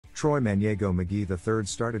Troy Maniego McGhee III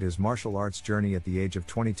started his martial arts journey at the age of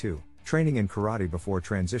 22, training in karate before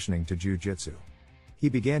transitioning to jiu-jitsu. He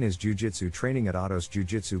began his jiu-jitsu training at Atos Jiu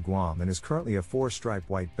Jitsu Guam and is currently a 4-stripe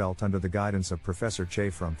white belt under the guidance of Professor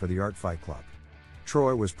Che from for the Art Fight Club.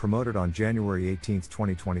 Troy was promoted on January 18,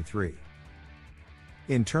 2023.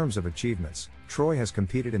 In terms of achievements, Troy has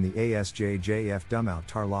competed in the ASJJF DUMAU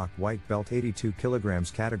TARLAC white belt 82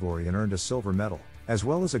 kg category and earned a silver medal, as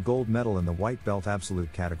well as a gold medal in the white belt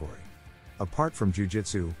absolute category. Apart from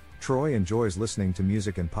jiu-jitsu, Troy enjoys listening to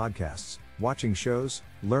music and podcasts, watching shows,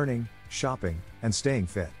 learning, shopping, and staying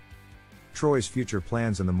fit. Troy's future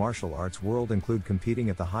plans in the martial arts world include competing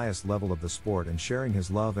at the highest level of the sport and sharing his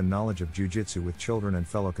love and knowledge of jiu-jitsu with children and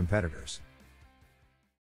fellow competitors.